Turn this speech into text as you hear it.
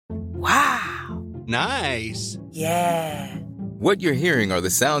Nice. Yeah. What you're hearing are the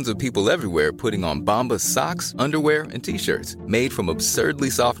sounds of people everywhere putting on Bombas socks, underwear, and T-shirts made from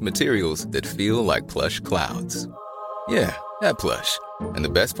absurdly soft materials that feel like plush clouds. Yeah, that plush. And the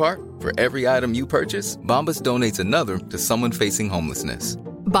best part? For every item you purchase, Bombas donates another to someone facing homelessness.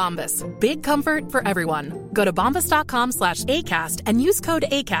 Bombas. Big comfort for everyone. Go to bombas.com/ACAST and use code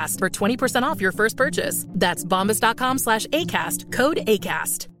ACAST for 20% off your first purchase. That's bombas.com/ACAST. Code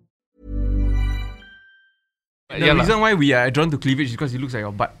ACAST. The reason why we are drawn to cleavage is because it looks like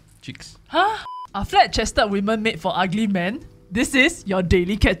your butt cheeks. Huh? Are flat-chested women made for ugly men? This is your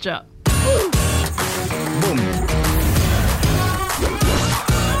daily catch-up. Boom.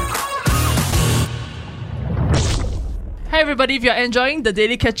 Hey everybody, if you're enjoying the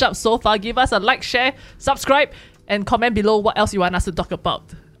daily catch-up so far, give us a like, share, subscribe, and comment below what else you want us to talk about.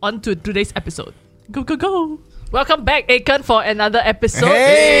 On to today's episode. Go, go, go! Welcome back, Aiken, for another episode.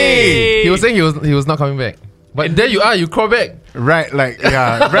 Hey! He was saying he was not coming back. But there you are, you crawl back. Right, like,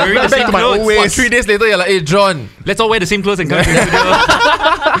 yeah. Wearing the back same to my clothes. old ways. What, 3 days later, you're like, hey, John. Let's all wear the same clothes and come to the studio.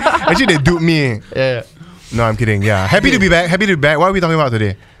 Actually, they duped me. Yeah. No, I'm kidding. Yeah. Happy to be back. What are we talking about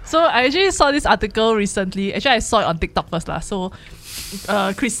today? So I actually saw this article recently. Actually, I saw it on TikTok first lah. So,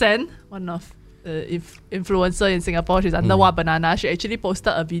 Kristen, one of the influencer in Singapore, she's under Wa Banana. She actually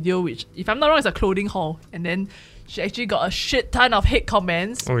posted a video which, if I'm not wrong, is a clothing haul, and then she actually got a shit ton of hate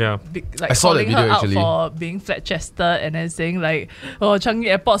comments. Oh yeah, like I saw that calling her video, out actually. for being flat-chested, and then saying like, "Oh, Changi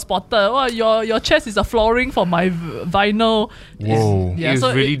Airport spotted. Oh, your chest is a flooring for my vinyl." Whoa. Yeah, It was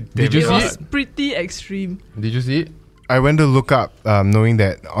so really Did you it see was it? pretty extreme. Did you see it? I went to look up, knowing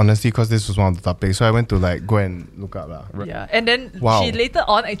that, honestly, because this was one of the topics, so I went to like go and look up. Yeah, and then Wow. she later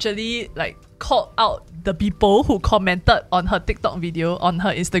on actually like called out the people who commented on her TikTok video on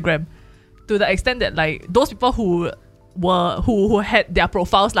her Instagram, to the extent that like those people who had their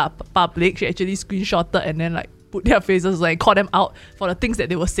profiles public, she actually screenshotted and then like put their faces, like call them out for the things that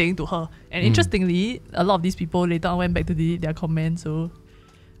they were saying to her. And interestingly, a lot of these people later on went back to delete their comments. So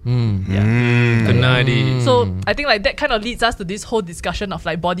So I think like that kind of leads us to this whole discussion of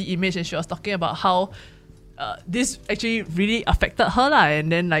like body image, and she was talking about how this actually really affected her lah,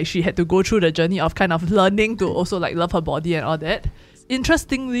 and then like she had to go through the journey of kind of learning to also like love her body and all that.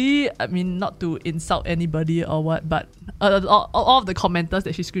 Interestingly, I mean, not to insult anybody or what, but all of the commenters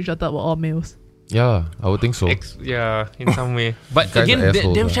that she screenshotted were all males. Yeah, I would think so. Yeah, in some way. But Guys again, are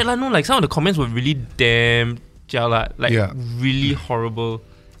assholes, damn lah. Shala, no, like some of the comments were really damn jala, like Yeah. really horrible.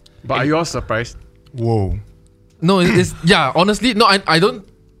 But are you all surprised? Whoa. No, it's yeah, honestly, no, I don't.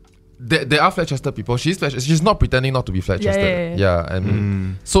 There are flat-chested people. She's not pretending not to be flat-chested. Yeah.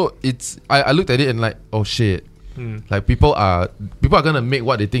 And so it's I looked at it and like, oh shit. Like people are gonna make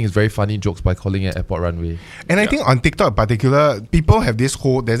what they think is very funny jokes by calling it airport runway. And I think on TikTok in particular, people have there's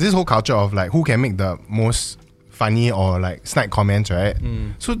this whole culture of like who can make the most funny or like snide comments, right?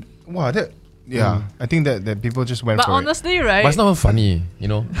 So wow, I think that people just went But for honestly, right? But it's not even funny, you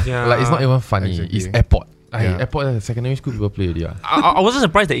know? Yeah. Like it's not even funny. Exactly. It's airport. Yeah. Airport secondary school people play it, yeah. I wasn't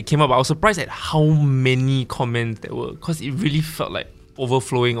surprised that it came up, but I was surprised at how many comments there were, because it really felt like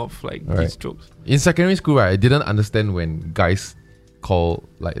overflowing of like these jokes. In secondary school, right, I didn't understand when guys call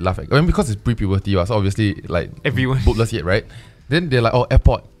like laugh at, I mean, because it's pre-puberty, so obviously like Everyone. bootless yet, right? Then they're like, oh,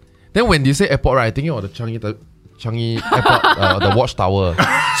 airport. Then when you say airport, right, I thinking of the Changi airport, the watchtower.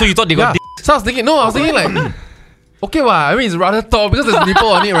 So you thought they got So I was thinking like, okay, I mean, it's rather tall because there's nipple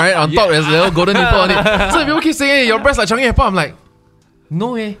on it, right? On top, there's a little golden nipple on it. So if people keep saying, hey, your breast like Changi airport, I'm like,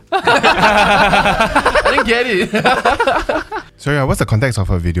 no way. I didn't get it. So yeah, what's the context of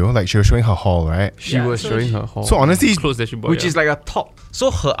her video? Like she was showing her haul, right? She was showing her haul. So honestly, clothes that she bought, which is like a top. So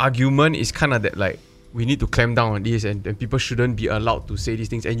her argument is kind of that like we need to clamp down on this, and people shouldn't be allowed to say these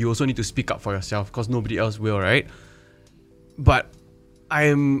things, and you also need to speak up for yourself because nobody else will, right? But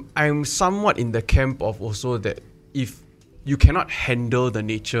I'm somewhat in the camp of also that if you cannot handle the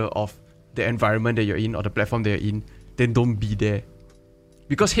nature of the environment that you're in or the platform that you're in, then don't be there.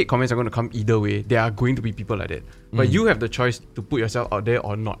 Because hate comments are going to come either way. There are going to be people like that. But you have the choice to put yourself out there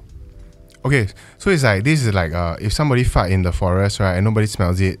or not. okay, so it's like this is like if somebody fart in the forest, right, and nobody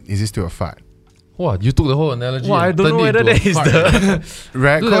smells it, is it still a fart? Wow, you took the whole analogy. Well, I and don't turned know it whether into a that is fart. the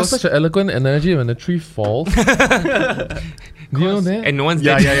Right? Dude, that was Because such an eloquent analogy when the tree falls. Do you know that? and no one's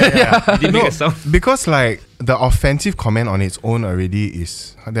yeah. didn't make a sound. Because like the offensive comment on its own already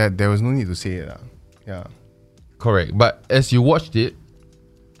is that there was no need to say it. Yeah. Correct. But as you watched it,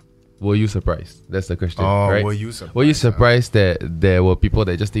 were you surprised? That's the question. Oh, right? were you surprised? Were you surprised that there were people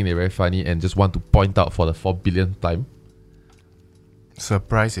that just think they're very funny and just want to point out for the 4 billionth time?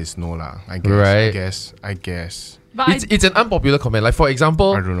 Surprise is no lah. I guess. Right. I guess. But It's an unpopular comment. Like for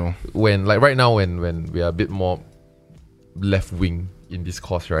example, I don't know. when like right now when we are a bit more left wing in this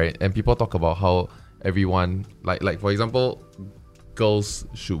course, right? And people talk about how everyone like for example, girls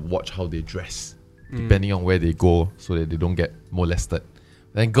should watch how they dress depending on where they go so that they don't get molested.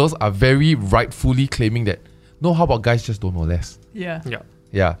 And girls are very rightfully claiming that no, how about guys just don't molest? yeah.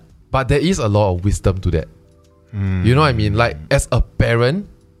 Yeah. But there is a lot of wisdom to that. You know what I mean? Like as a parent,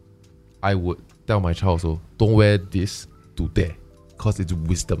 I would tell my child also, don't wear this to there because it's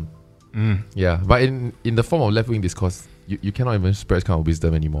wisdom. Yeah. But in the form of left-wing discourse, you cannot even spread this kind of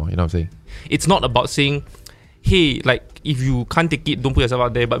wisdom anymore. You know what I'm saying? It's not about saying, hey, like if you can't take it, don't put yourself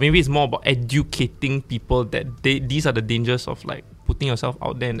out there. But maybe it's more about educating people that these are the dangers of like putting yourself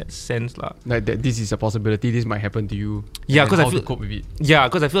out there in that sense, lah. Like that, this is a possibility. This might happen to you. Yeah, and because I how feel to cope with it. Yeah,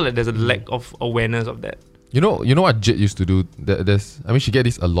 because I feel like there's a lack of awareness of that. You know what Jade used to do? She get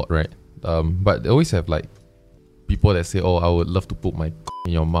this a lot, right? But they always have like people that say, oh, I would love to put my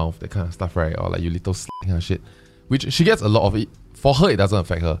in your mouth, that kind of stuff, right? Or like you little kind of shit. Which she gets a lot of it. For her, it doesn't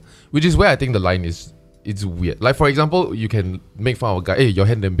affect her. Which is where I think the line is, it's weird. Like for example, you can make fun of a guy, hey, your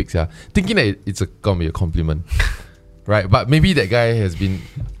hand damn big, yeah. Thinking that it's gonna be a compliment. Right? But maybe that guy has been,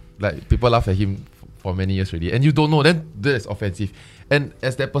 like, people laugh at him for many years already. And you don't know, then that is offensive. And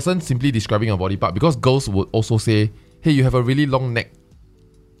as that person simply describing a body part, because girls would also say, hey, you have a really long neck,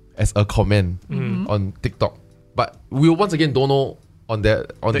 as a comment on TikTok. But we once again don't know on the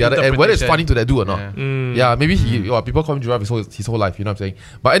other end whether it's funny to that dude or not. Yeah, maybe people call him giraffe his whole life, you know what I'm saying?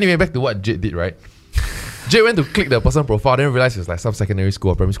 But anyway, back to what Jade did, right? Jade went to click the person profile, then realized it was like some secondary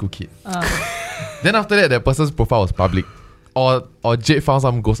school or primary school kid. Then after that person's profile was public. Or Jade found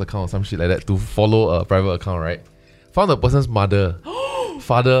some ghost account or some shit like that to follow a private account, right? Found the person's mother,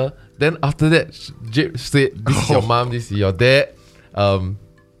 father. Then after that, Jade said, this is your mom, this is your dad.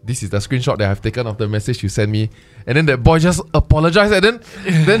 This is the screenshot that I've taken of the message you sent me. And then that boy just apologized. And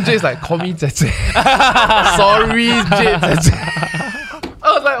then Jade's like, call me Tete. Sorry, Jade Tete.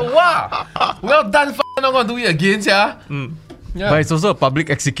 I was like, wow, well done, not gonna do it again, yeah. But it's also a public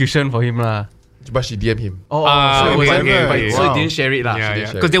execution for him, lah. But she DM him. So he didn't share it, lah.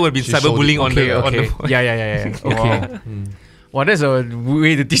 Because there would be cyberbullying on the on the Yeah. Okay. Wow, that's a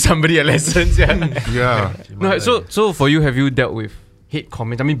way to teach somebody a lesson, Yeah. No, so for you, have you dealt with hate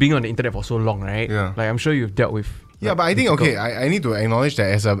comments? I mean, being on the internet for so long, right? Yeah. Like I'm sure you've dealt with. Yeah, but I think I need to acknowledge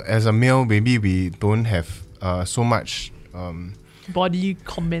that as a male, maybe we don't have so much Body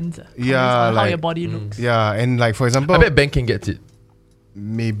comments. Yeah, on how like- your body looks. yeah, and like for example, I bet Ben can get it.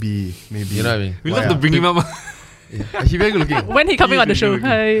 maybe You know what I mean? We love to bring him up. He very good looking. When he coming on the show,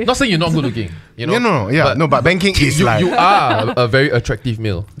 hi. Not saying you're not good looking. You know? Yeah, no, yeah, But but banking is you, like you are a very attractive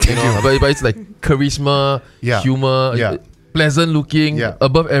male. You know? but it's like charisma, Yeah. humor, Yeah. pleasant looking, Yeah.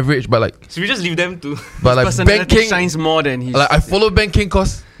 above average, but like So we just leave them to. like Ben Personality King. shines more than his. Like I follow Ben King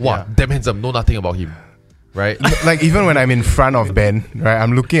cause Yeah. damn handsome, know nothing about him. Right? like even when I'm in front of Ben, right?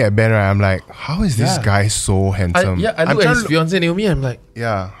 I'm looking at Ben, right? I'm like, how is this Yeah. guy so handsome? I I'm look at trying his to fiancée Naomi, I'm like,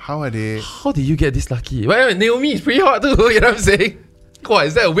 yeah, how are they? how did you get this lucky? Well, Naomi is pretty hot too, you know what I'm saying? What,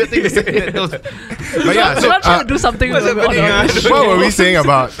 is that a weird thing to say? But yeah, So so not trying to do something what's with the- happening, on the- what were we saying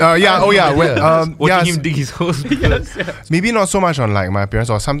about? Watching yeah, him dig his holes. maybe not so much on like my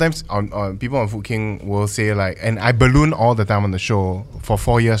appearance, or sometimes on people on Food King will say like, and I balloon all the time on the show for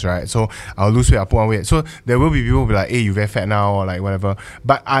 4 years, right? So I'll lose weight, I'll put on weight. So there will be people who be like, hey, you very fat now, or like whatever.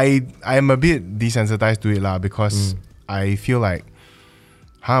 But I am a bit desensitized to it lah, because I feel like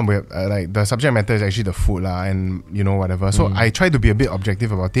like the subject matter is actually the food lah, and you know whatever. So I try to be a bit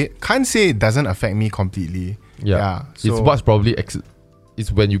objective about it. Can't say it doesn't affect me completely. Yeah. So It's what's probably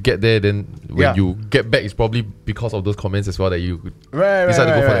it's when you get there, then when Yeah. you get back, it's probably because of those comments as well that you right, decide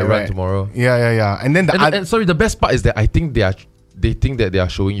to go for that run right. tomorrow. Yeah. And then And sorry, the best part is that I think they think that they are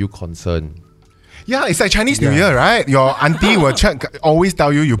showing you concern. yeah, it's like Chinese New Year, right? Your auntie will always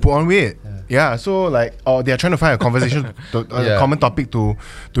tell you put on weight. Yeah, so like, or they are trying to find a conversation, a common topic to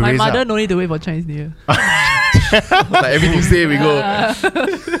My raise mother up. no need to wait for Chinese New Year. Like every Tuesday we go.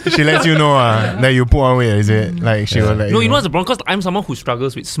 She lets you know that you put on weight, is it? Like she will like. No, you know what's the problem? Because I'm someone who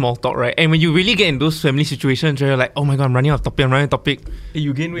struggles with small talk, right? And when you really get in those family situations where you're like, oh my god, I'm running out of topic. Hey,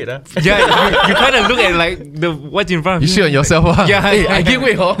 you gain weight, ah? Yeah, you kind of look at like what's in front of You you. shit on yourself, huh? Yeah. Hey, I gain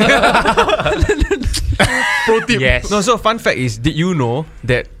weight, huh? Pro tip. Yes. No, so fun fact is, did you know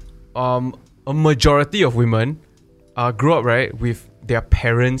that a majority of women grew up, right, with their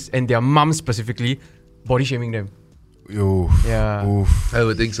parents and their moms specifically body shaming them? Oof, Yeah. oof, I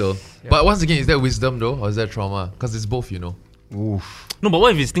would think so. But once again, is that wisdom though, or is that trauma? Because it's both, you know. oof. No, but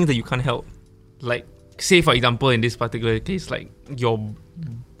what if it's things that you can't help? Like say for example in this particular case, like your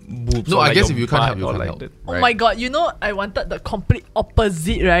boobs. No, or I like guess your if you can't butt help, you or can't like help. the- Oh my god, you know, I wanted the complete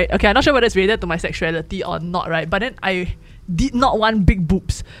opposite, right? Okay, I'm not sure whether it's related to my sexuality or not, right? But then I did not want big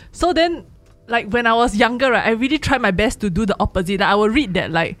boobs. So then, like when I was younger, right, I really tried my best to do the opposite. Like, I would read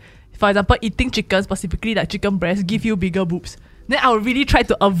that, like, for example, eating chicken, specifically like chicken breast, give you bigger boobs. Then I would really try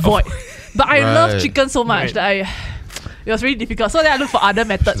to avoid. But I love Right. chicken so much Right. that it was really difficult. So then I look for other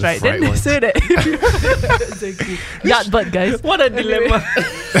methods, right? Then fried they ones. say that exactly. Yardbird, guys. What a dilemma.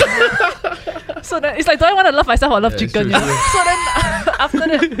 So then it's like, do I want to love myself or love Yeah, chicken? true, You know? So then after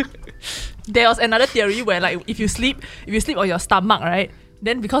that, there was another theory where like if you sleep on your stomach, right?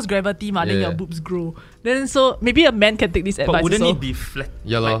 Then because gravity, then Yeah. your boobs grow. Then so maybe a man can take this But advice. wouldn't also. it be flat?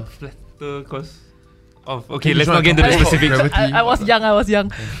 Yeah, like lor. flatter because of okay, Which let's one? not get into the I- specifics. Gravity. I was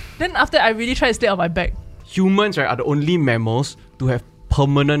young. Then after I really tried to sleep on my back. Humans, right, are the only mammals to have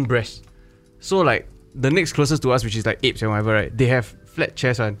permanent breasts. So like the next closest to us, which is like apes and whatever, right? They have flat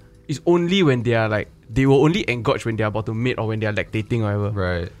chests one. It's only when they are like they will only engorge when they are about to mate or when they are lactating or whatever.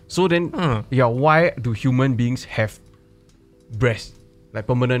 Right. So then, yeah, why do human beings have breasts, like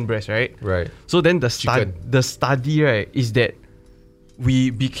permanent breasts, right? Right. So then the Chicken. study, right, is that we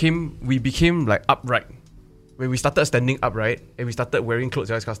became like upright when we started standing upright and we started wearing clothes.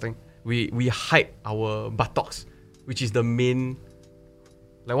 That's disgusting. We hide our buttocks, which is the main,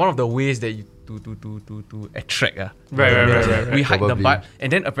 like one of the ways that you to attract. Right. We hide the Probably. butt,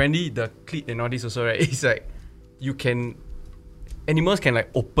 and then apparently the clit and all this also, right? It's like animals can like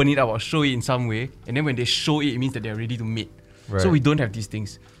open it up or show it in some way, and then when they show it, it means that they're ready to mate. Right. So we don't have these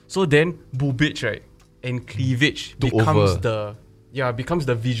things. So then boobage, right, and cleavage Took becomes over. becomes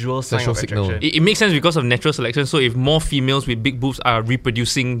the visual sign Sexual of signal. attraction. It makes sense because of natural selection. So if more females with big boobs are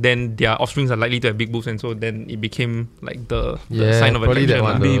reproducing, then their offsprings are likely to have big boobs, and so then it became like the Yeah, sign of probably that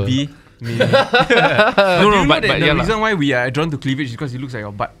attraction. one, lah. though. Maybe. No, Do you know but that the yeah, lah. reason why we are drawn to cleavage is because it looks like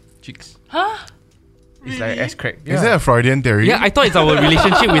your butt cheeks. Huh? It's like ass crack. Is that a Freudian theory? Yeah, I thought it's our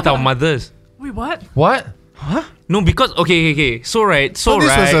relationship with our mothers. Wait, what? What? No, because okay. So right, So this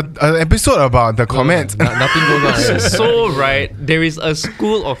was an episode about the comments. Nothing goes on. Yeah. so right, there is a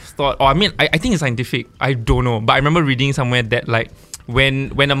school of thought, or I mean, I think it's scientific. I don't know, but I remember reading somewhere that like when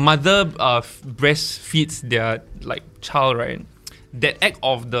a mother breastfeeds their like child, right, that act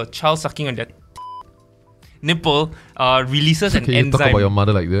of the child sucking on their nipple releases an Can you enzyme. talk about your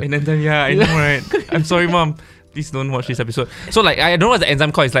mother like that? An enzyme, yeah, I know, right? I'm sorry, mom. Please don't watch this episode. So like, I don't know what the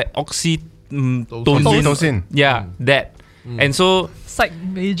enzyme called. It's like oxytocin. Oxytocin. Yeah, that. And so Psych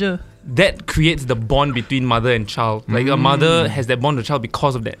major. that creates the bond between mother and child. Like a mother has that bond with child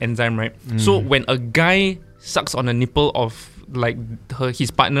because of that enzyme, right? So when a guy sucks on a nipple of like his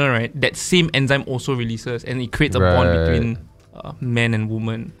partner, right, that same enzyme also releases, and it creates a bond Right. between man and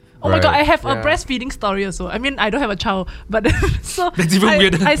woman. Oh my god, Right. I have a Yeah. breastfeeding story also. I mean, I don't have a child, but so That's even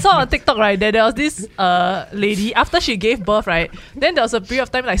weirder. I saw on TikTok, right, that there was this lady, after she gave birth, right, then there was a period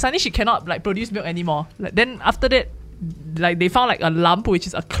of time like suddenly she cannot like produce milk anymore. Like, then after that, like they found like a lump which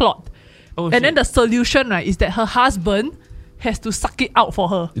is a clot. Oh, And then the solution, right, is that her husband has to suck it out for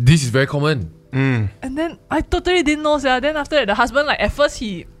her. This is very common. And then I totally didn't know, yeah. Then after that, the husband, like at first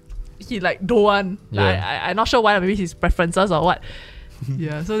he like don't want. Like, Yeah. I'm not sure why, maybe his preferences or what.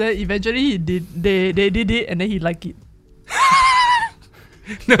 Yeah. So then eventually he did. They did it, and then he liked it.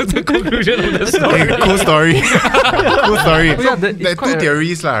 that was the conclusion of the story. Hey, cool story. Cool story. yeah, So that- it's there are quite two a-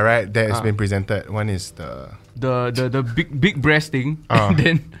 theories, lah, right? That has been presented. One is The big breast thing,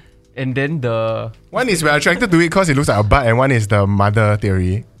 and then the one is we're attracted to it because it looks like a butt, and one is the mother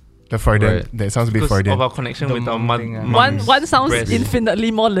theory, the Freudian. Right. That sounds a bit Because Freudian. of our connection The with our mom thing, One sounds breast. infinitely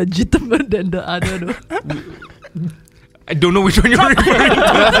more legitimate than the other, though. I don't know which one you're referring to.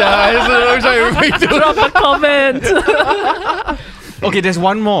 I just don't know which one you're referring to. Drop a comment. okay. There's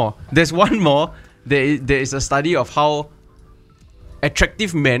one more. There is a study of how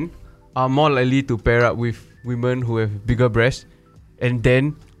attractive men are more likely to pair up with women who have bigger breasts, and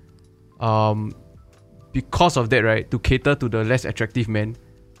then because of that, right, to cater to the less attractive men,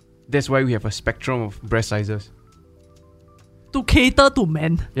 that's why we have a spectrum of breast sizes. To cater to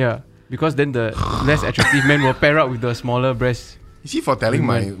men. Yeah, because then the less attractive men will pair up with the smaller breasts. Is he foretelling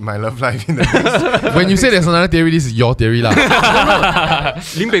my love life in the When you say there's another theory, this is your theory lah.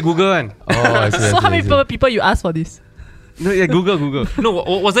 Limpe Google one. Oh, I see. So how many people you ask for this? No, yeah, Google. No,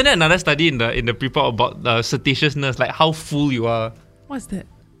 wasn't there another study in the paper about cetaciousness, like how full you are? What's that?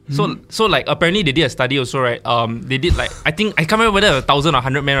 So like apparently they did a study also, right? They did like I can't remember whether 1,000 or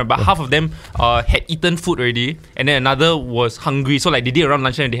 100 men, right? But half of them had eaten food already, and then another was hungry. So like they did around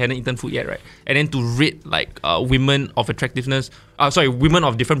lunchtime and they hadn't eaten food yet, right? And then to rate like women of attractiveness, women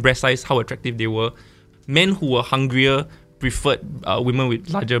of different breast size, how attractive they were. men who were hungrier preferred women with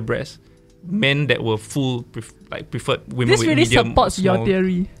larger breasts. Men that were full preferred women This with really medium. supports your small.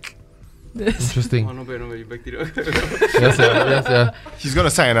 theory. Interesting. Oh, no bad, you backed it up. yes. She's gonna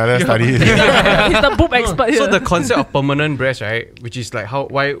cite another study. He's the boob expert here. So the concept of permanent breast, right, which is like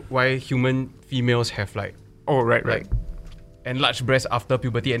why human females have like Right. enlarged breasts after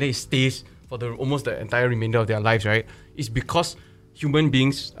puberty and then it stays for almost the entire remainder of their lives, right? Is because human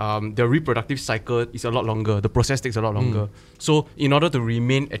beings, their reproductive cycle is a lot longer. The process takes a lot longer. So in order to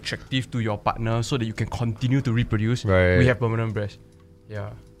remain attractive to your partner so that you can continue to reproduce, Right. we have permanent breasts.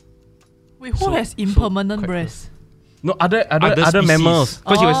 Yeah. Wait, who So- has so impermanent quite breasts? No, other species. mammals.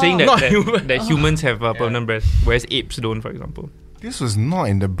 Because you were saying Not that human. that humans have permanent breasts, whereas apes don't, for example. This was not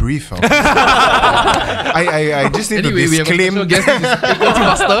in the brief. I just need Anyway, to we have a disclaim. special guest. This is frequency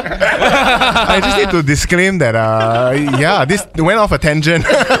master. I just need to disclaim that. This went off a tangent.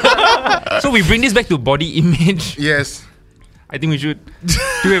 So we bring this back to body image. Yes. I think we should.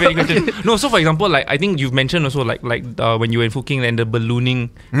 Do you have any questions? No. So for example, like I think you've mentioned also like when you were in Fuking and the ballooning.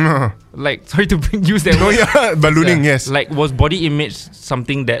 Like sorry to use that No, word. yeah, ballooning. Yes. Like was body image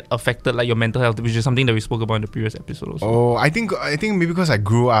something that affected like your mental health, which is something that we spoke about in the previous episode also. Oh, I think maybe because I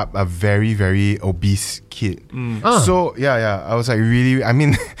grew up a very very obese kid. So yeah, I was like really. I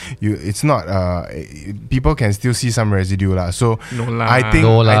mean, it's not. People can still see some residue lah. So No lah. I think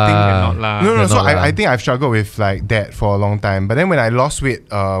No I lah. think Cannot lah. No. So Cannot lah. I think I've struggled with like that for a long time. But then when I lost weight,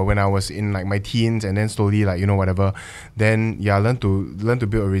 when I was in like my teens, and then slowly like whatever, then yeah, learn to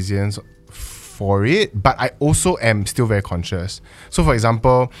build a resilience for it. But I also am still very conscious. So for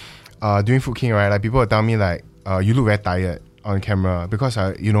example, during Food King, right, like people will tell me like, you look very tired on camera because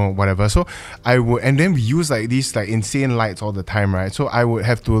I, whatever. So I would, and then we use like these like insane lights all the time, right? So I would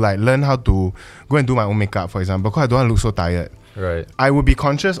have to like learn how to go and do my own makeup, for example, because I don't want to look so tired. Right. I would be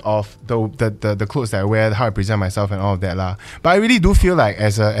conscious of the clothes that I wear, how I present myself and all of that lah. But I really do feel like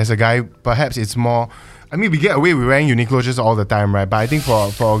as a guy, perhaps it's more. I mean, we get away with wearing Uniqlo just all the time, right? But I think for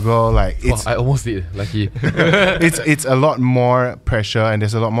a girl, like it's I almost did. Lucky. it's a lot more pressure and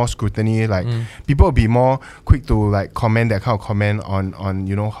there's a lot more scrutiny. Like people will be more quick to like comment that kind of comment on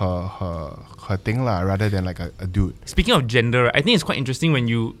her thing lah, rather than like a dude. Speaking of gender, I think it's quite interesting when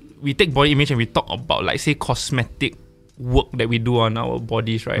we take body image and we talk about like say cosmetic work that we do on our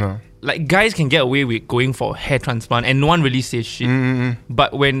bodies, right? Like guys can get away with going for hair transplant and no one really says shit.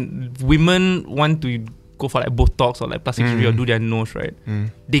 But when women want to go for like Botox or like plastic surgery or do their nose, right?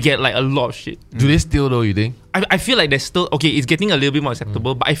 They get like a lot of shit. Do they still though, you think? I feel like there's still, okay, it's getting a little bit more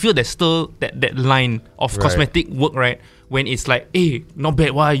acceptable, but I feel there's still that line of Right. cosmetic work, right? When it's like, hey, not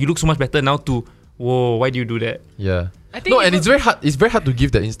bad, wow, you look so much better now, to, whoa, why do you do that? Yeah. I think No, and even- it's very hard to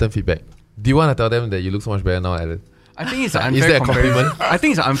give that instant feedback. Do you want to tell them that you look so much better now, Alan? I think it's an Is unfair that a compliment? comparison. I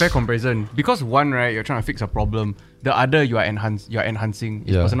think it's an unfair comparison because one, right, you're trying to fix a problem. The other, you're enhancing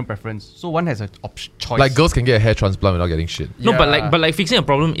is Yeah. personal preference. So one has a choice. Like girls can get a hair transplant without getting shit. No, Yeah. but like fixing a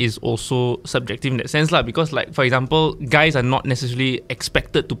problem is also subjective in that sense, lah. Because like for example, guys are not necessarily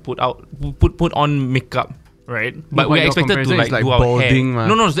expected to put on makeup, right? But but we're your expected to comparison like, is like do our balding, hair.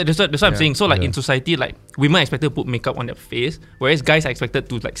 ma. No, that's what I'm saying. So like Yeah. in society, like women are expected to put makeup on their face, whereas guys are expected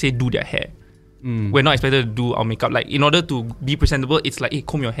to like say do their hair. We're not expected to do our makeup. Like in order to be presentable, it's like, hey,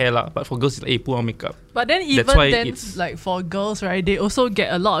 comb your hair lah. But for girls, it's like, hey, put on makeup. But then That's even why then, it's- like for girls, right, they also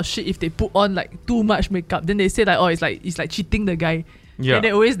get a lot of shit if they put on like too much makeup. Then they say like, oh, it's like cheating the guy. Yeah.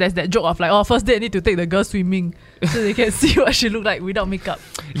 And there's that joke of like, oh, first day I need to take the girl swimming so they can see what she look like without makeup.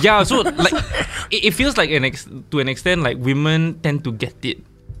 Yeah, so like it feels like to an extent like women tend to get it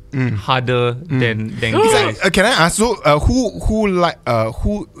harder than guys. Can I ask? So,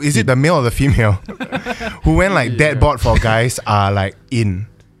 who is it? The male or the female? Who went like that board for guys are like in.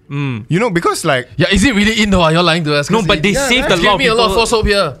 Because like Yeah, is it really in though? Are you lying to us? No, but they saved a Give lot of me a lot of people. false hope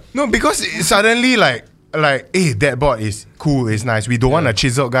here. no, because suddenly like hey, that board is cool, it's nice. We don't want a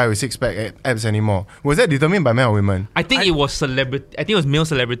chiseled guy with six pack abs anymore. Was that determined by men or women? I think it was male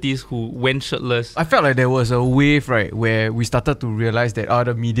celebrities who went shirtless. I felt like there was a wave, right, where we started to realize that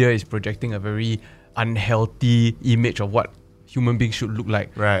the media is projecting a very unhealthy image of what human beings should look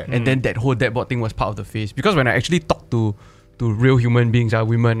like. Right. And then that whole deadboard thing was part of the phase. Because when I actually talked to real human beings,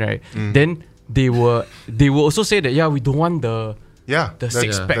 women, right, then they will also say that, yeah, we don't want the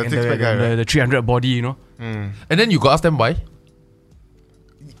six pack and six-pack guy, right? the 300 body, you know. And then you go ask them why?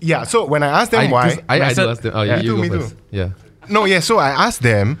 Yeah. So when I asked them why, I said- do ask them. Oh, Yeah, you me go too. first. Yeah. no, yeah. So I asked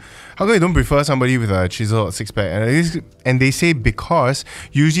them, how come you don't prefer somebody with a chiseled six pack? And they say because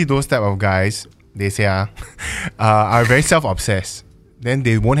usually those type of guys, they say are very self obsessed. Then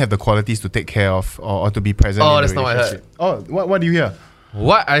they won't have the qualities to take care of or to be present. Oh, in the that's not what I heard. relationship. Oh, what do you hear?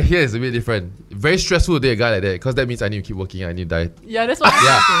 What I hear is a bit different. Very stressful to date a guy like that because that means I need to keep working. I need to diet. Yeah, that's what.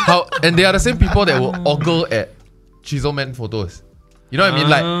 Yeah. And they are the same people that will ogle at Chisel Man photos. You know what I mean?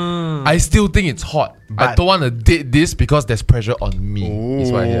 Like, I still think it's hot, but I don't want to date this because there's pressure on me.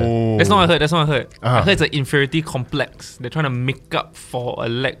 Is what I hear. That's not what I heard. I heard it's an inferiority complex. They're trying to make up for a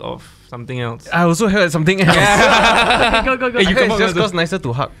lack of something else. I also heard something else. Go. Hey, you come just because nicer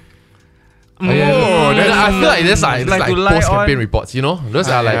to hug. I feel like there's like post-campaign reports, you know? Those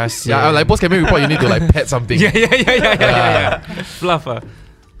are like, like post-campaign report, you need to like pet something. Yeah. Fluff.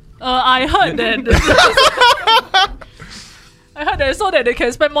 I heard that. I heard that so that they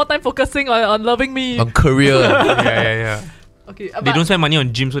can spend more time focusing on loving me. On career. Yeah. Okay, They don't spend money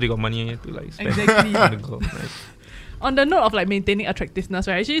on gym, so they got money to like spend exactly. on the girl. Nice. On the note of like maintaining attractiveness,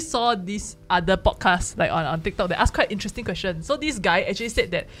 right? I actually saw this other podcast like on TikTok that asked quite interesting questions. So this guy actually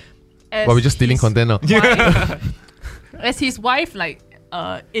said that as But we're just stealing content now. as his wife like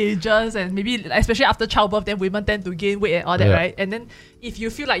ages and maybe especially after childbirth, then women tend to gain weight and all that, right? And then if you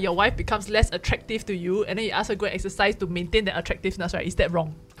feel like your wife becomes less attractive to you and then you ask her to go and exercise to maintain that attractiveness, right? Is that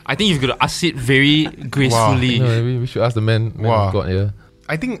wrong? I think you've got to ask it very gracefully. No, maybe we should ask the man of God here.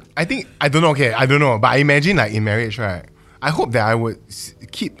 I think I don't know. Okay, I don't know, but I imagine like in marriage, right? I hope that I would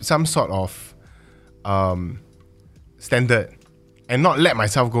keep some sort of standard and not let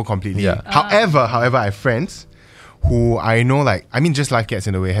myself go completely. Yeah. However, I have friends who I know, like, I mean, just life gets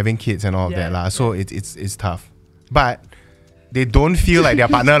in the way, having kids and all of that, so it's tough. But they don't feel like their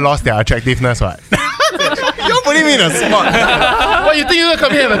partner lost their attractiveness, right? You're putting me in a spot. What, you think you're gonna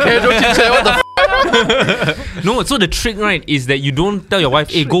come here and have a casual chit chat? What the No, so the trick, right, is that you don't tell your wife,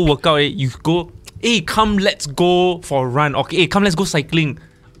 hey, go work out. You go, hey, come, let's go for a run. Okay, hey, come, let's go cycling.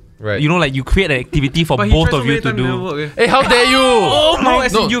 Right. You know, like you create an activity for both of you to do. Hey, how dare you?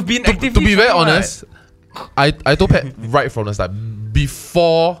 No, you've been to actively be very trying, honest, I told Pat right from the start,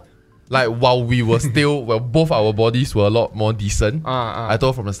 before, like while we were still, well, both our bodies were a lot more decent. I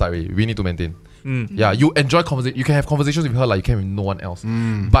told from the start, we need to maintain. Yeah, you enjoy conversation. You can have conversations with her like you can with no one else.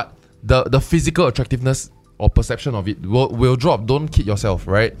 But the physical attractiveness or perception of it will drop. Don't kid yourself,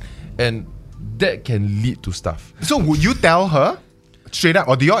 right? And that can lead to stuff. So would you tell her straight up,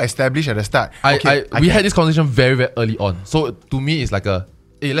 or do you all establish at the start? We had this conversation very, very early on. So to me, it's like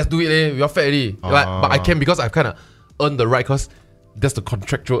hey, let's do it, we are fat already. Like, but I can because I've kind of earned the right because that's the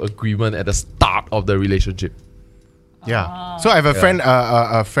contractual agreement at the start of the relationship. Yeah. So I have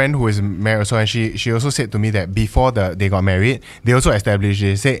a friend who is married also, and she also said to me that before they got married, they also established,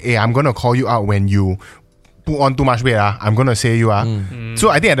 they say, hey, I'm gonna call you out when you put on too much weight. I'm gonna say you are. So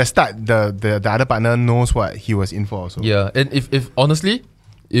I think at the start the other partner knows what he was in for also. Yeah, and if honestly,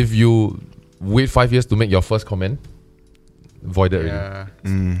 if you wait 5 years to make your first comment, void it already.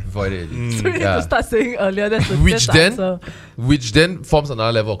 Void it already. So you need to start saying earlier. That's the answer. Which then forms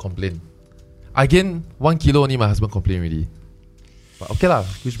another level of complaint. I gained 1 kilo only, my husband complained already. But okay lah,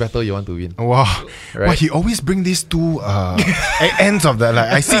 which battle you want to win? Wow. Right? Well, he always bring these two ends of the,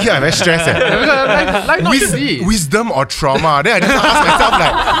 like, I see here I'm very stressed. Wisdom or trauma. Then I just ask myself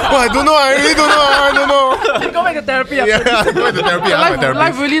like, I don't know, I really don't know. You go back to therapy. Go back to therapy.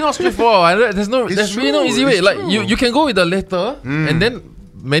 Life really not straightforward. There's really no easy way. Like you can go with the latter and then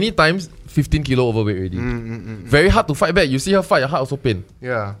many times 15 kilo overweight already. Very hard to fight back. You see her fight, your heart also pain.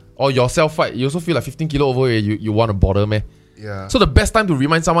 Yeah. Or yourself fight, you also feel like 15 kilo overweight, you want to bother me. Yeah. So the best time to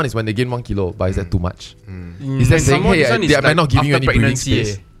remind someone is when they gain 1 kilo, but is that too much? Is that saying, hey, they are not giving you any breathing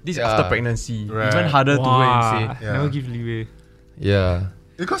space? This is after pregnancy. Right. Even harder to go and say. Never give leeway. Yeah.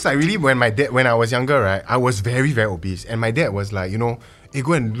 Because I really, when I was younger, right, I was very, very obese. And my dad was like, hey,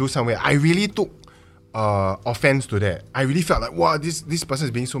 go and lose some weight. I really took offense to that. I really felt like, wow, this person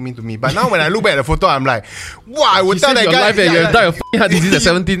is being so mean to me. But now when I look back at the photo, I'm like, wow, I would tell that guy. You have died of heart disease at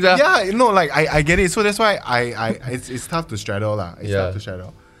 17. Yeah, like I get it. So that's why it's tough to straddle lah. It's tough to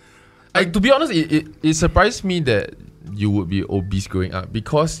straddle. To be honest, it surprised me that you would be obese growing up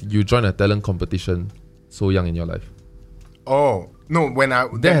because you joined a talent competition so young in your life. Oh no,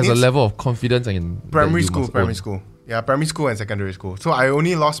 that has a level of confidence in primary school. Yeah, primary school and secondary school. So I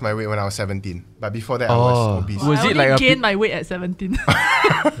only lost my weight when I was 17. But before that, I was obese. Was it like gained my weight at 17?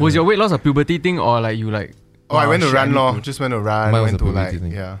 Was your weight loss a puberty thing or like you like? I went to run just went to run. Mine was went a to puberty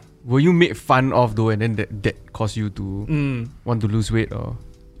thing. yeah. Were you made fun of though, and then that caused you to want to lose weight or?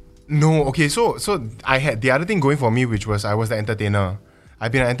 No, okay. So I had the other thing going for me, which was I was the entertainer.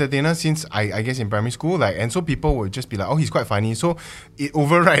 I've been an entertainer since I guess in primary school, like, and so people would just be like, oh, he's quite funny. So it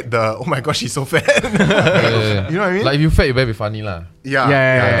override the, oh my gosh, he's so fat. You know what I mean? Like if you fat, you better be funny lah. Yeah.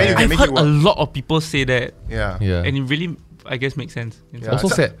 Yeah. Then you can I've make heard it a work. lot of people say that. Yeah. And it really, I guess, makes sense. Yeah. Also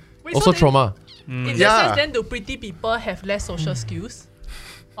sad. Wait, also so trauma. In that Yeah. sense, then do pretty people have less social skills?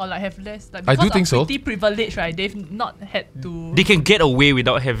 or like have less. Like I do because think of so. pretty privilege, right? They've not had to They can get away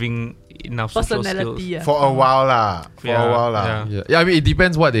without having enough social personality. skills. Yeah. For a while lah. For a while lah. Yeah, I mean, it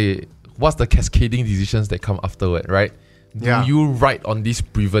depends what's the cascading decisions that come afterward, right? Do Yeah. you ride on this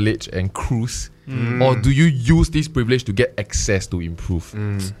privilege and cruise, or do you use this privilege to get access to improve?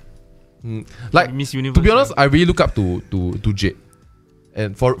 Like, Miss Universe. to be honest, I really look up to Jade,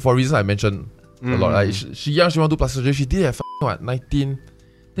 and for reasons I mentioned a lot. Like she young, she want to do plastic surgery. She did at 19.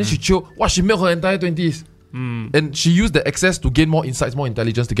 Then she chill. She milked her entire 20s, and she used the access to gain more insights, more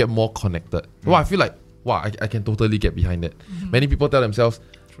intelligence, to get more connected. Well, I feel like I can totally get behind that. Many people tell themselves,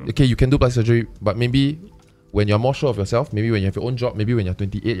 okay, you can do plastic surgery, but maybe when you're more sure of yourself, maybe when you have your own job, maybe when you're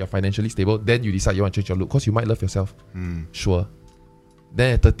 28, you're financially stable, then you decide you want to change your look because you might love yourself. Sure.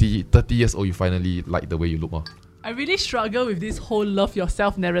 Then at 30 years old, you finally like the way you look more. I really struggle with this whole love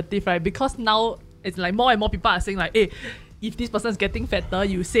yourself narrative, right? Because now it's like more and more people are saying like, hey, if this person's getting fatter,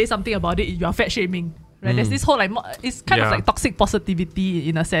 you say something about it, you are fat shaming. Right? There's this whole like, it's kind of like toxic positivity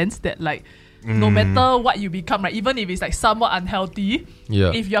in a sense that like, no matter what you become, right, even if it's like somewhat unhealthy,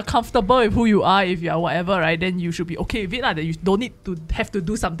 if you're comfortable with who you are, if you're whatever, right, then you should be okay with it, that you don't need to have to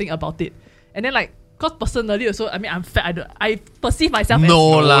do something about it. And then like, because personally also, I mean, I'm fat. I perceive myself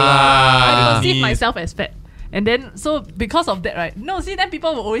I perceive myself as fat. And then, so because of that, right, then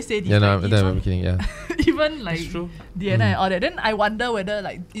people will always say this. I'm kidding, Even like Diana and all that. Then I wonder whether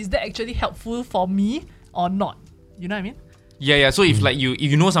like, is that actually helpful for me or not? You know what I mean? Yeah. So if like if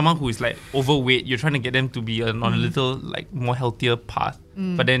you know someone who is like overweight, you're trying to get them to be on a little like more healthier path,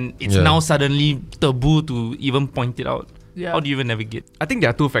 but then it's now suddenly taboo to even point it out. Yeah. How do you even navigate? I think there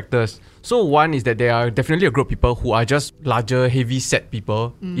are two factors. So one is that there are definitely a group of people who are just larger, heavy set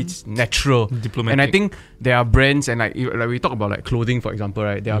people. It's natural. Diplomatic. And I think there are brands, and like we talk about like clothing, for example,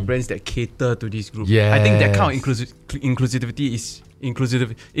 right? There are brands that cater to this group. I think that kind of inclusivity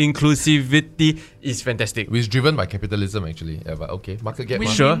is fantastic. Which is driven by capitalism, actually. Yeah, but okay, market gap.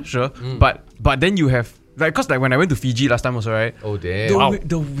 Sure. But then you have like, cause like when I went to Fiji last time also, right? Oh damn.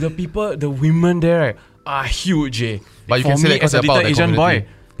 The people, the women there, right, are huge. But you for can say me that as a because they're part little of the Asian community.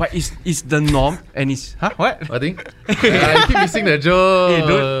 boy. But it's the norm, and it's what? I think. I keep missing the joke. Hey,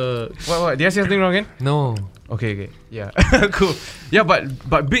 dude. What? Did I say something wrong again? No. Okay. Yeah. Cool. Yeah,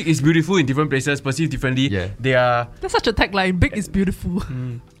 but big is beautiful in different places, perceived differently. Yeah. They are. That's such a tagline. Big is beautiful.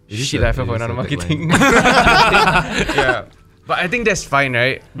 Shit, I fell for another marketing. Yeah. But I think that's fine,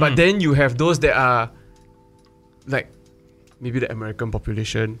 right? But then you have those that are like maybe the American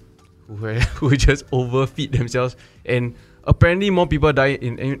population who just overfeed themselves, and apparently more people die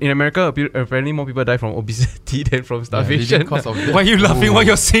in America. Apparently more people die from obesity than from starvation. Because of that. Why are you laughing while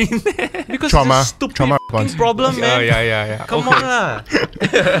you're saying that? Because Trauma. it's a stupid Trauma fucking response. problem, man. Yeah. Come on lah.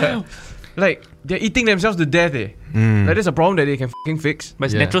 Like they're eating themselves to death. Like that's a problem that they can fucking fix. But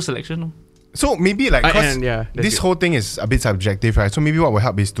it's natural selection. No? So maybe like, cause this whole thing is a bit subjective, right? So maybe what will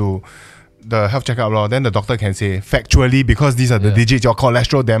help is to the health checkup law. Then the doctor can say factually, because these are the digits, your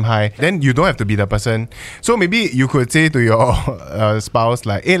cholesterol damn high. Then you don't have to be the person. So maybe you could say to your spouse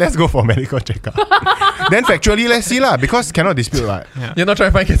like, hey, let's go for medical checkup. Then factually, let's see lah, because cannot dispute lah. You're not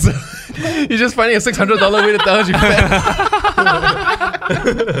trying to find cancer. You're just finding a $600 way to tell her she's fat.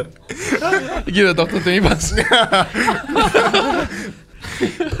 You give the doctor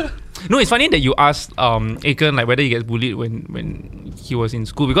 $20. No, it's funny that you asked Aiken like whether he gets bullied when he was in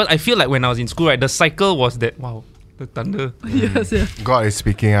school, because I feel like when I was in school, right, the cycle was that the thunder. Yes, yeah. God is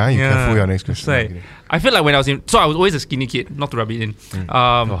speaking, you can fool your next It's question. like, I feel like when I was in, so I was always a skinny kid, not to rub it in.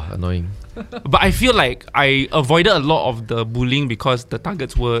 Annoying. But I feel like I avoided a lot of the bullying because the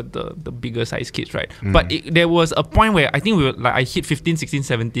targets were the bigger size kids, right? But there was a point where I think we were like, I hit 15, 16,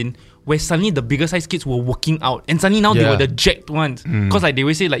 17, where suddenly the bigger size kids were working out, and suddenly now they were the jacked ones, because like they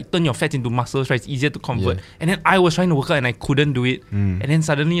always say like turn your fats into muscles, right? It's easier to convert. And then I was trying to work out and I couldn't do it, and then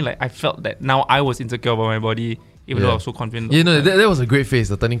suddenly like I felt that now I was insecure about my body, even though I was so confident. You know, that was a great phase,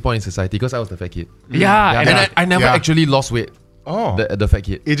 the turning point in society, because I was the fat kid. And I never actually lost weight. The fat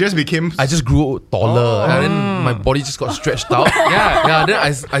kid. It just became. I just grew taller, and then my body just got stretched out. Then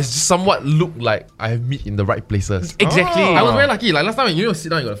I just somewhat looked like I have meat in the right places. Exactly. I was very lucky. Like last time, you sit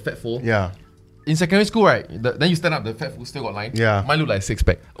down, you got a fat fold. Yeah. In secondary school, right? Then you stand up, the fat fold still got line. Yeah. Mine look like a six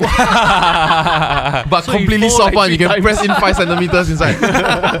pack. But so completely soft one. You can press in 5 centimeters inside.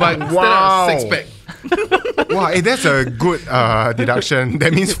 But stand up 6 pack. Wow, that's a good deduction.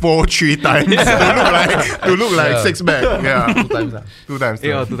 That means 4 3 times to look like 6 pack. Yeah. 2 times. 2 times.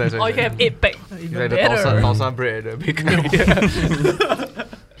 Yeah, 2 times. Or you can have 8 pack. Even Like the better. Tulsa bread, the bacon.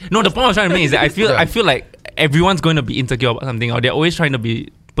 No, the point I was trying to make is that I feel like everyone's going to be insecure about something, or they're always trying to be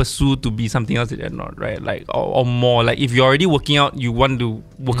pursue to be something else that they're not, right? Like or more. Like if you're already working out, you want to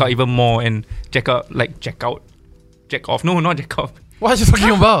work out even more and jack off. No, not jack off. What are you talking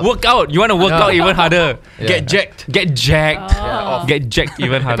about? Work out. You want to work out even harder. Yeah. Get jacked. Get jacked. Get jacked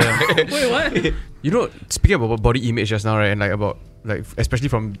even harder. Wait, what? You know, speaking about body image just now, right? And like especially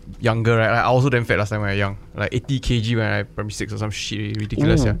from younger, right? Like, I also damn fat last time when I was young. Like 80 kg when I primary 6 or some shit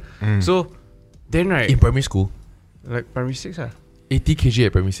ridiculous. Yeah. So then right, In primary school, like primary 6 80 kg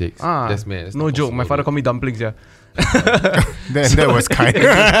at primary 6. Ah, That's mad. That's no not joke. possible, My father dude. called me dumplings, yeah. That was kind.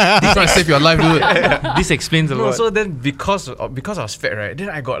 He's trying to save your life, dude. This explains a No, lot. so then because I was fat, right? Then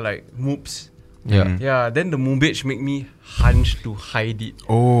I got like moobs. Yeah. Yeah, then the moobage make me hunch to hide it.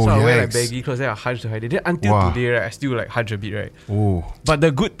 Oh, so I wear like yikes. baggy clothes, then I hunch to hide it. Then until Wow. today, right, I still like hunch a bit, right? Oh. But the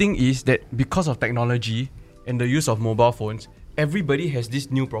good thing is that because of technology and the use of mobile phones, everybody has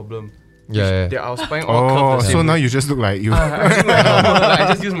this new problem. Yeah. That our spine all Oh, curved the so same now way. you just look like you. I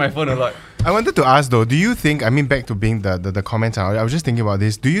just use my phone a lot. I wanted to ask though, do you think, I mean, back to being the comments, I was just thinking about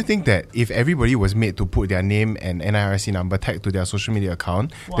this. Do you think that if everybody was made to put their name and NIRC number tagged to their social media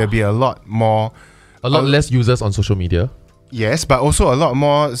account, there'd be a lot more, A lot less users on social media. yes, but also a lot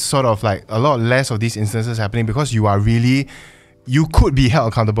more sort of like a lot less of these instances happening because you could be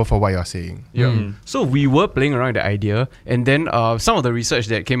held accountable for what you're saying. Yeah. So we were playing around with the idea, and then some of the research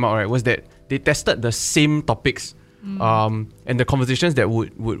that came out, right, was that they tested the same topics, and the conversations that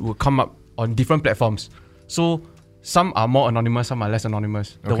would come up on different platforms. So some are more anonymous, some are less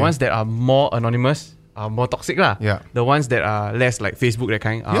anonymous. The Okay. ones that are more anonymous are more toxic lah. Yeah. The ones that are less like Facebook, that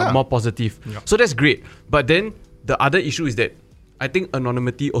kind, are Yeah. more positive. So that's great. But then the other issue is that I think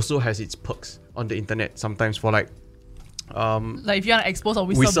anonymity also has its perks on the internet sometimes for like Like if you want to expose or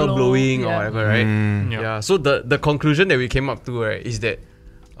whistleblowing or yeah. whatever, right? Yeah. So the conclusion that we came up to, right, is that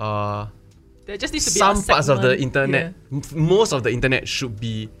There just needs to be some a parts of the segment, internet, most of the internet should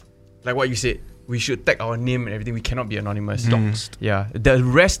be like what you said. We should tag our name and everything. We cannot be anonymous. Doxed. Yeah. The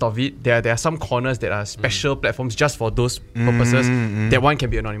rest of it, there are some corners that are special platforms just for those purposes. That one can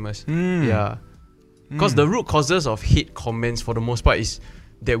be anonymous. Yeah. Because the root causes of hate comments for the most part is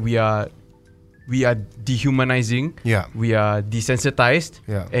that we are dehumanizing. Yeah. We are desensitized.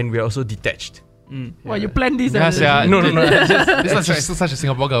 Yeah. And we are also detached. Well, you plan this. Yes, and- yeah. No. This is such a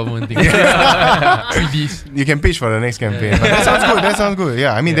Singapore government thing. 3Ds. You can pitch for the next campaign. But that sounds good.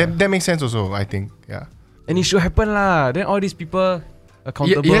 Yeah, I mean, that makes sense also, I think. Yeah. And it should happen lah. Then all these people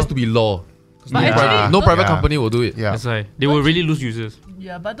accountable. It has to be law. But Yeah. actually, No private Yeah. company will do it. Yeah. That's why they will really lose users.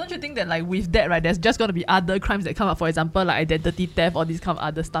 Yeah, but don't you think that like with that, right, there's just gonna be other crimes that come up. For example, like identity theft or this kind of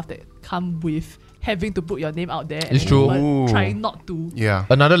other stuff that come with having to put your name out there. It's and true. but Ooh. trying not to. Yeah.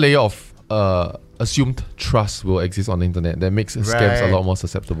 Another layer of assumed trust will exist on the internet that makes scams a Right. lot more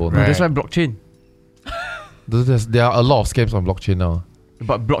susceptible. Right. That's why blockchain. There are a lot of scams on blockchain now.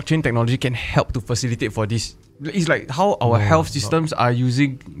 But blockchain technology can help to facilitate for this. It's like how our health systems are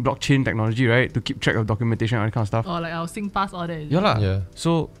using blockchain technology, right, to keep track of documentation and all that kind of stuff. Or like our SingPass, all that. Yeah lah. Yeah.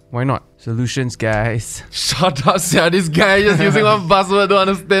 So why not? Solutions, guys. Shut up, Sia. This guy just using one buzzword, don't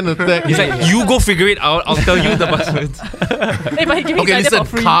understand the tech. It's like you go figure it out. I'll tell you the buzzwords. Hey, but he gave me okay, his idea listen.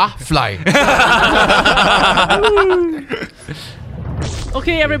 for free. Car, fly.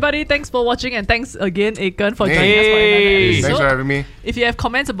 Okay, everybody, thanks for watching and thanks again, Aiken, for joining us for Hey. another Thanks episode. for having me. If you have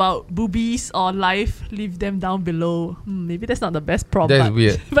comments about boobies or life, leave them down below. Maybe that's not the best prompt. That is but,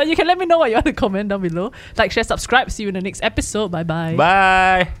 weird. But you can let me know what you want to comment down below. Like, share, subscribe. See you in the next episode. Bye bye.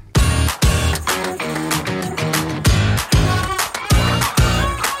 Bye.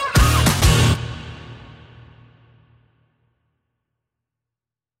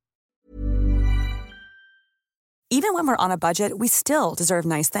 Even when we're on a budget, we still deserve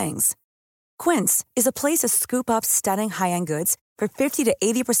nice things. Quince is a place to scoop up stunning high-end goods for 50 to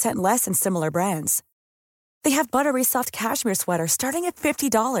 80% less than similar brands. They have buttery soft cashmere sweaters starting at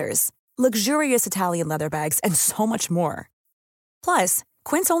 $50, luxurious Italian leather bags, and so much more. Plus,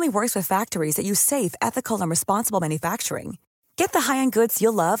 Quince only works with factories that use safe, ethical, and responsible manufacturing. Get the high-end goods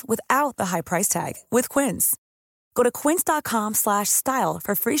you'll love without the high price tag with Quince. Go to quince.com/style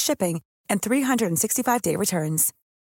for free shipping and 365-day returns.